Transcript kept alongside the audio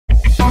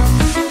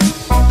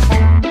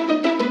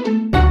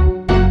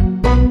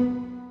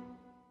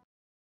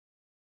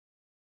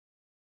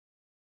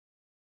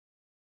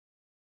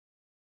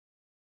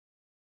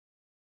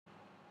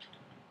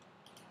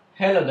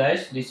Hello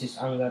guys, this is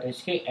Angga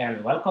Risky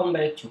and welcome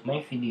back to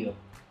my video.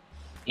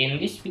 In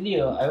this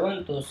video, I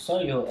want to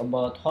show you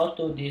about how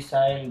to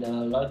design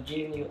the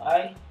login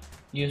UI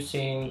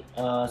using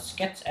a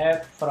Sketch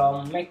app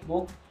from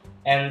MacBook,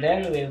 and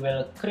then we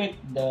will create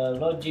the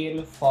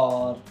login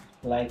for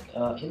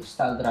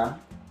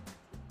Instagram.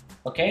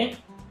 Okay,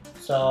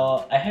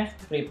 so I have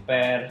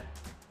prepared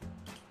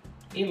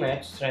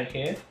image right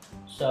here,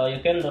 so you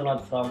can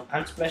download from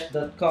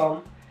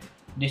unsplash.com.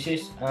 This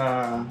is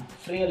a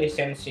free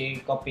license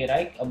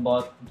copyright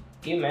about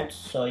image,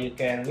 so you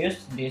can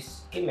use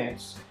this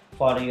image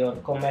for your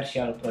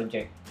commercial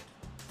project.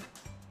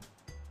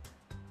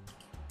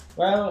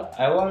 Well,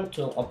 I want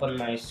to open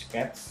my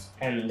sketch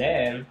and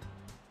then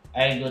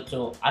I go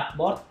to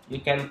artboard. You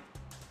can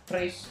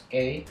press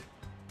A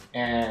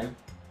and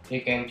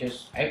you can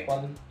choose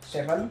iPhone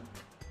 7,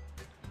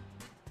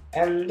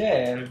 and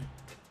then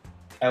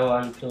I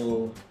want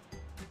to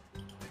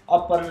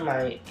open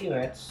my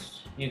image.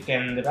 You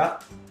can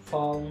drag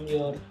from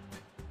your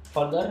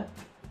folder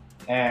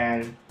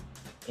and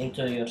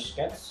into your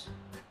sketch.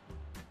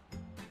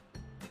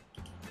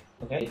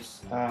 Okay,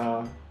 it's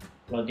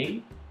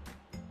loading.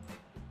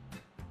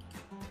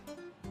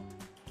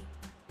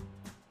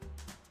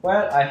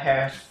 Well, I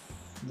have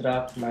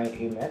dragged my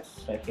image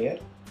right here,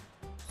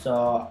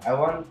 so I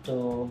want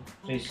to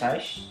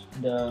resize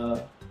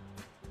the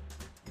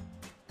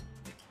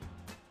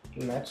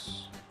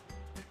image.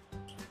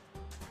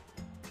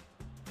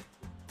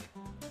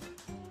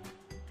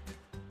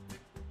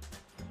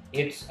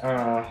 It's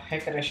a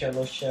high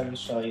resolution,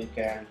 so you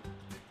can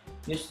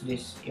use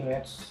this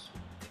image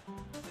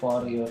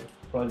for your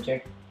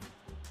project.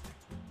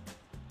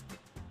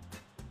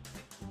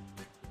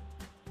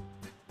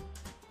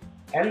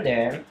 And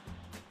then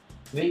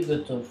we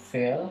go to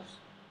fill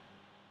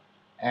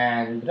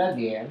and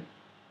gradient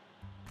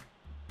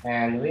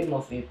and we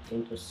move it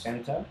into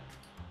center.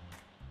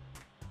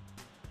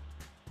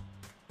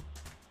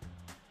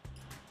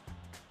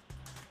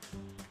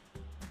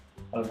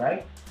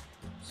 Alright,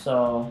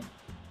 so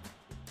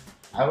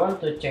I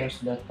want to change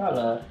the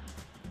color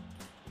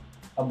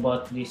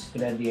about this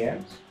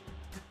gradient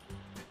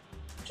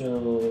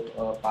to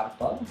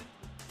purple.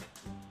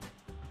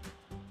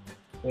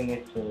 We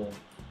need to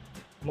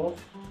move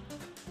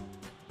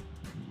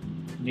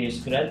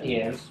these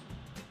gradients,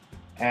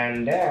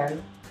 and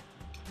then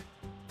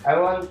I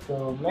want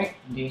to make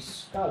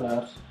this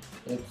color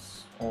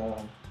it's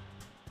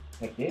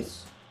like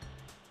this.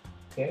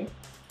 Okay,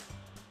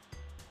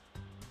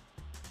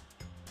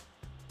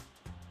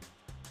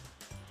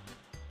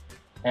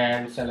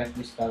 and select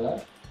this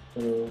color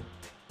to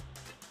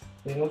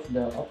remove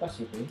the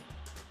opacity.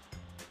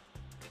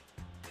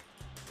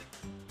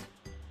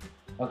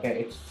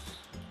 Okay, it's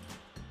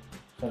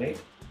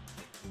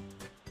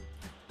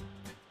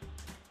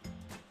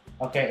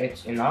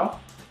enough.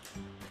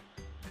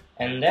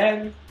 And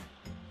then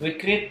we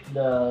create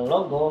the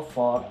logo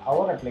for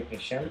our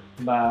application,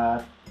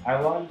 but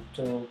I want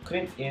to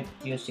create it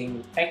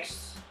using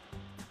text,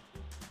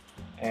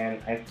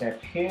 and I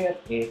tap here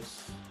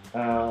it's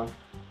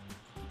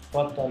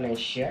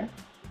Photonesia,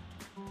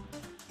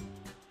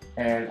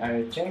 and I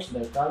will change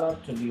the color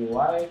to be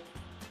white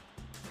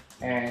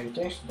and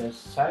change the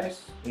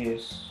size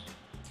is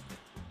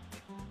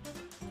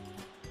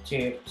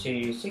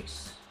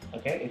 36.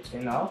 Okay, it's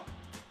enough,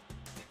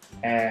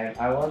 and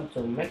I want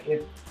to make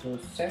it to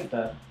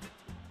center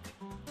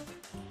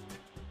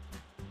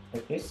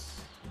like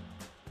this.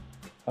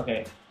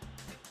 Okay,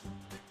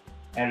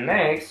 and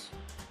next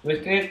we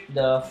create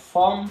the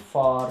form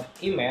for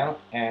email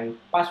and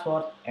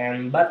password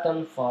and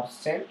button for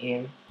send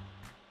in.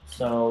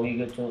 So we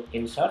go to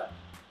insert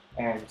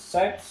and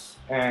search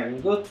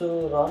and go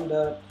to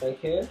rounder right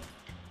here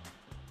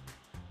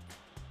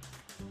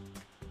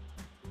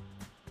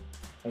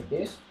like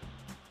this,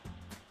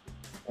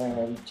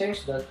 and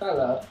change the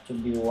color to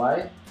be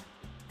white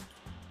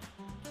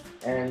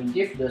and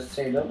give the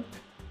shadow,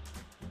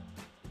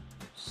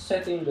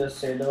 setting the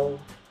shadow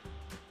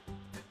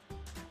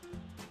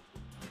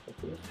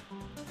like this,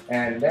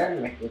 and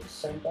then make it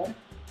center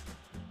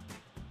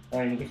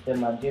and give the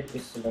margin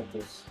is like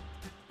this.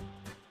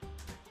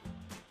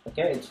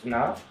 Okay, it's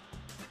enough,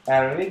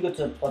 and we go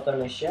to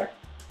Photonesia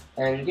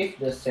and give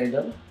the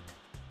shadow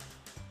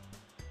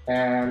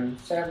and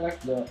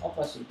select the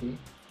opacity.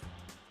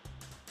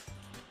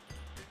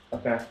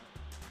 Okay,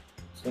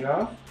 it's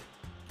enough.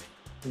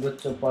 Go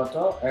to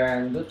photo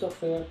and go to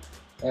fill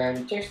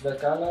and change the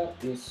color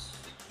is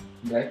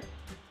black.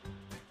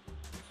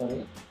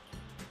 Sorry.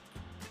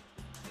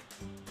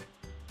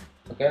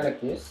 Okay,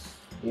 like this.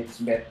 It's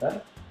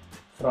better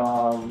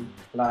from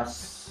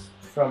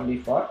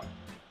before.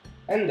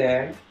 And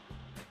then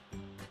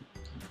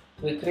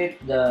we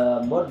create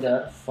the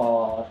border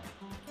for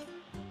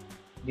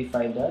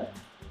divider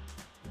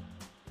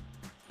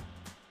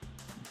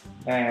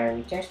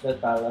and change the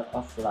color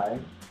of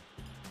line.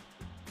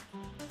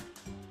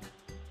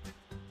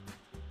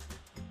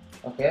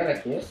 Okay,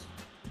 like this,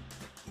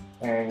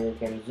 and you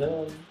can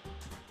zoom,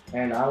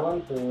 and I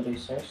want to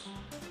resize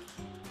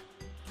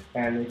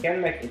and we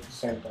can make it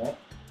center,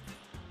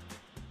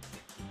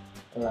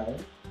 align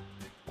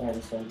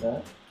and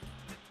center.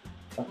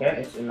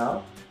 Okay, it's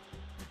enough.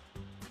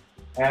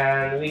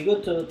 And we go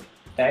to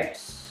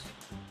text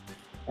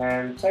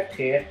and check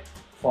here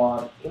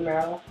for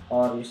email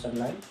or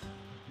username,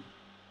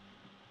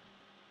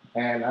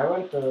 and I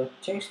want to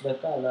change the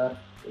color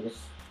is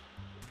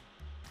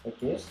like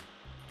this,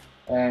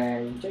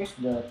 and change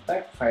the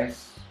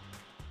typeface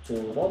to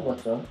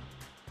Roboto,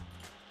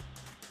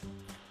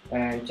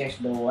 and change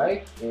the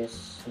weight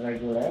is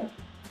regular,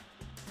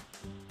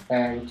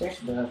 and change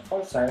the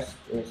font size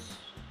is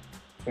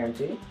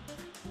 20.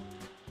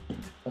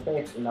 Okay,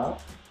 it's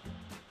enough.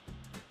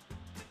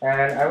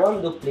 And I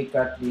want to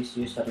duplicate this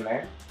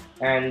username,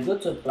 and go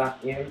to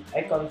plugin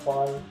icon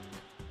font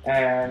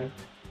and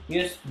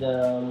use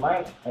the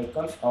my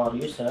icons or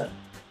user,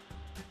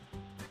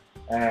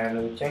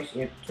 and we change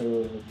it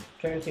to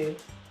 20.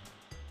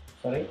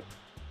 Sorry,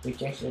 we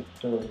change it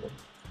to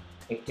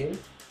 18,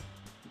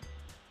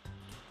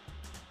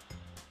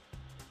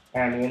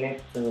 and we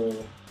need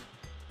to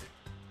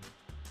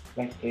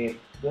make it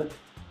good.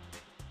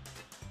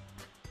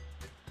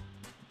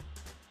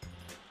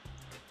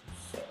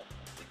 So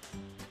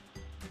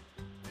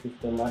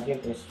if the margin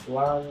is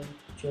 1,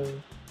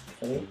 2,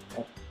 3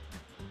 or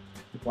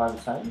 1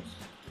 times,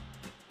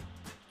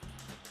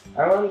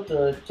 I want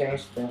to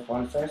change the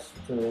font size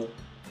to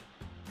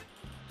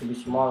be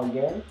small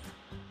again.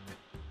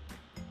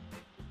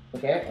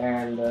 Okay,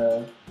 and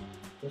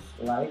this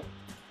light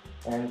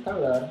and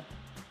color,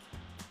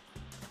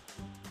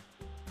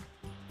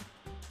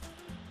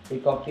 we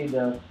copy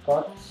the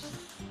codes,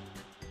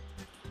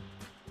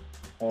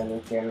 and we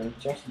can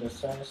change the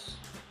size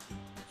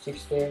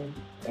 16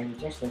 and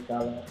change the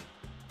color.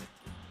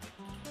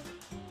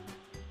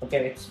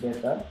 Okay, it's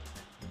better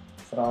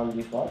from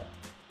before.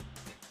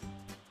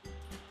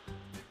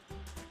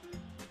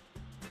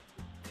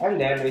 And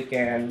then we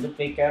can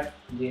duplicate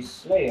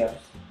these layers,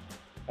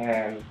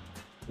 and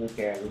we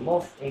can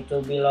move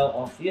into below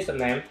of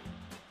username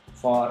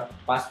for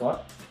password,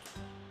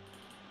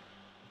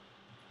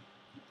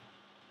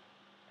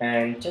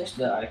 and change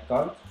the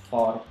icon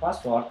for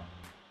password.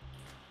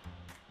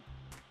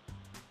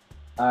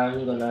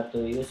 I'm gonna to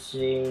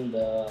using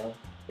the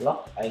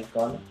lock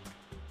icon.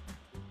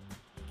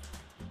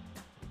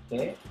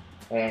 Okay,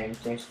 and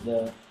change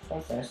the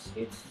font size,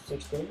 it's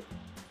 16.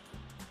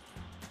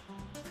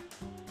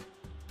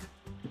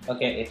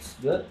 Okay, it's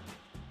good.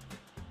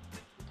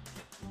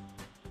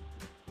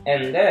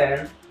 And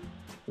then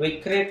we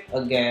create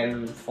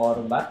again for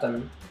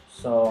button,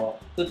 so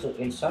go to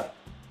insert,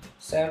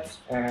 shapes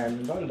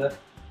and rounded.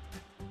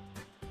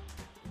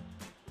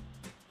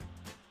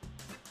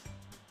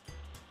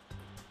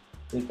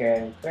 We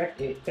can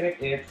create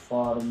it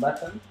for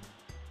button.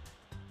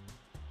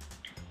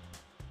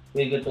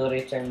 We go to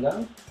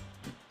rectangle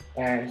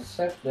and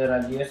set the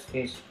radius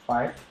is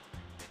 5.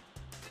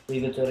 We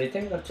go to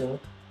rectangle 2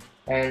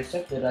 and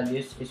set the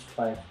radius is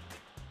 5,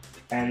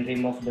 and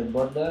remove the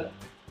border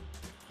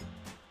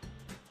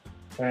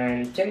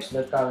and change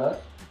the color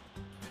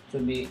to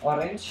be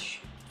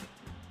orange,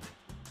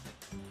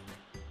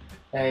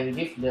 and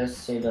give the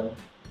shadow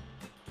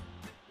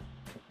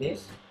like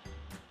this.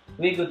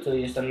 We go to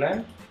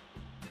username,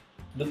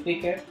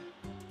 duplicate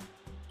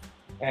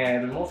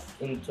and move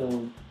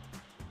into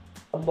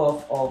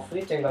above of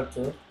rectangle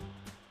 2,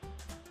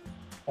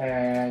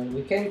 and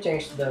we can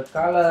change the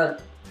color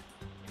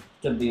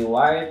to be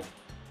white,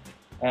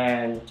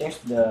 and change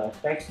the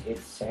text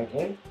it's sent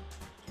in.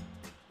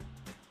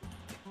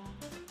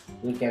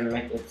 We can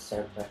make it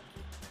center.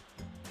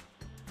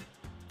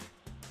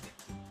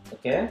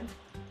 Okay,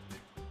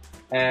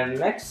 and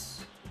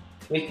next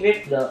we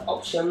click the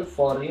option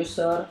for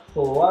user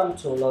who want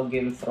to log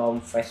in from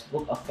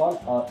Facebook account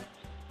or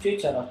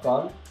Twitter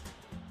account.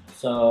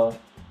 So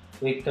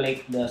we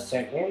click the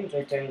sign in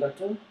rectangle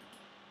 2,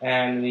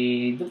 and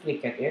we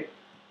duplicate it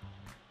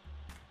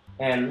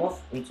and move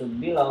into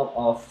below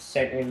of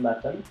sign in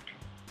button.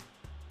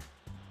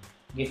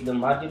 Give the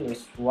margin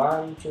is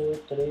 1,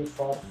 2, 3,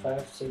 4,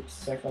 5, 6,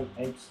 7,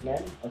 8,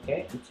 9.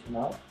 Okay, it's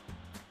enough.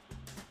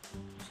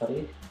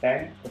 Sorry,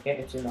 10. Okay,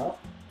 it's enough.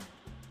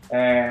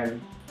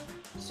 And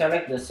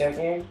select the sign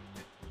in,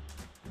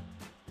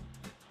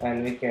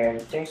 and we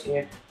can change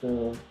it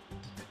to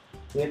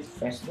with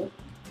Facebook,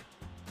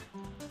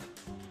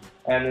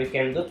 and we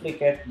can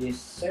duplicate this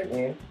sign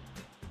in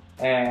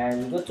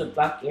and go to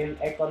plugin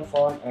icon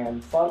font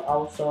and font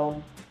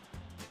awesome,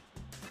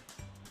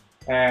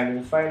 and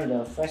we find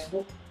the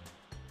Facebook,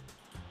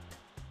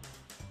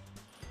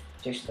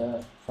 change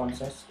the font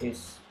size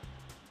is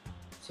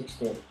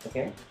 16.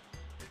 Okay,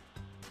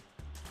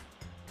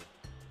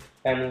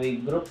 and we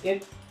group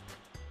it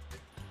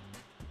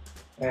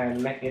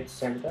and make it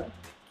center,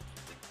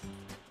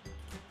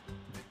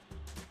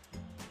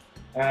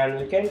 and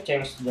we can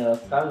change the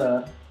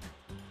color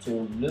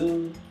to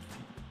blue.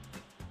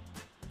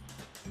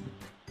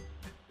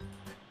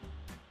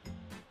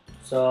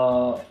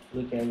 So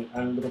we can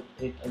ungroup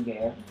it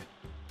again,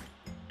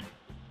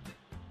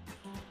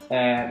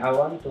 and I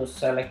want to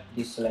select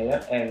this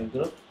layer and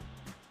group,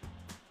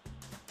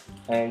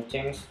 and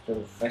change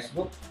to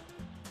Facebook,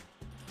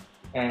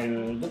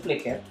 and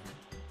duplicate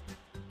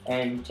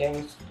and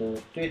change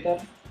to Twitter.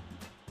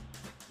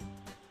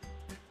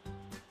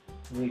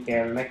 We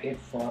can make it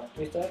for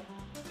Twitter.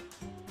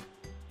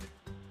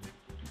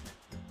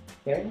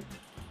 Okay,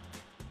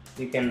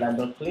 you can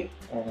double click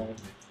and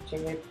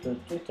change it to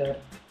Twitter.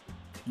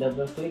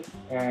 Double click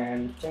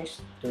and change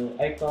to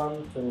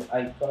icon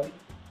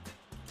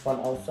font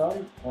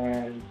also,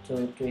 and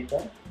to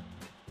Twitter,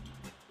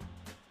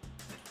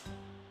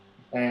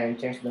 and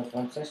change the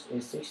font size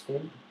is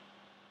 16,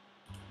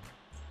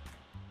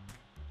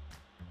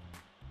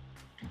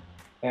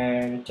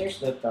 and change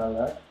the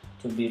color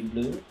to be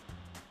blue.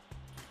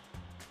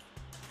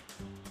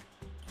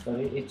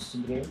 Sorry, it's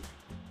green.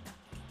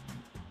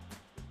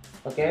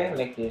 Okay,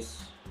 like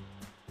this.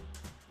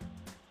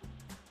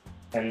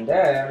 And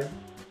then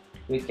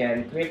we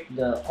can create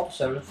the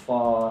option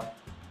for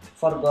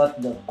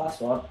forgot the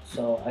password,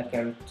 so I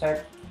can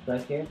type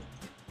right here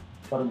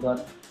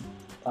forgot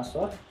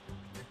password,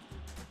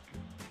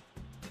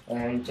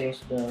 and change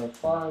the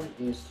font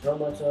is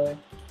Roboto,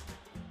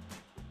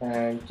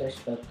 and change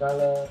the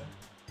color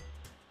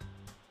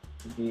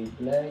to be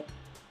black,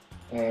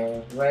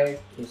 and red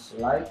is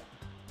light,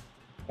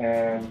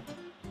 and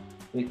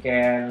we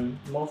can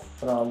move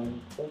from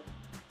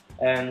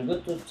and go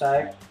to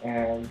type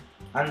and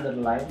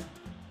underline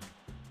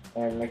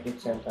and make it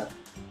center.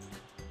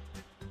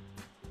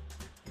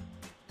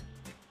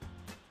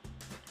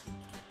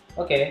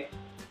 Okay,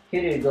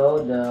 here you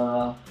go,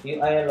 the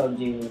UI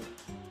login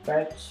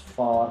page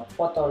for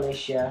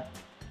Photonesia.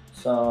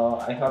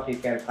 So I hope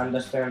you can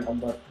understand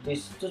about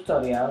this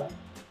tutorial,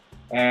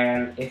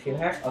 and if you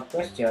have a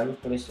question,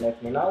 please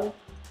let me know,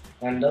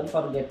 and don't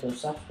forget to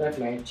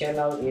subscribe my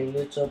channel in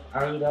YouTube,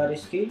 Angga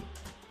Risky.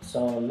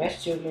 So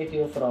nice to meet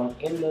you from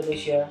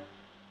Indonesia.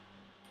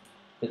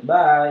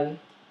 Goodbye.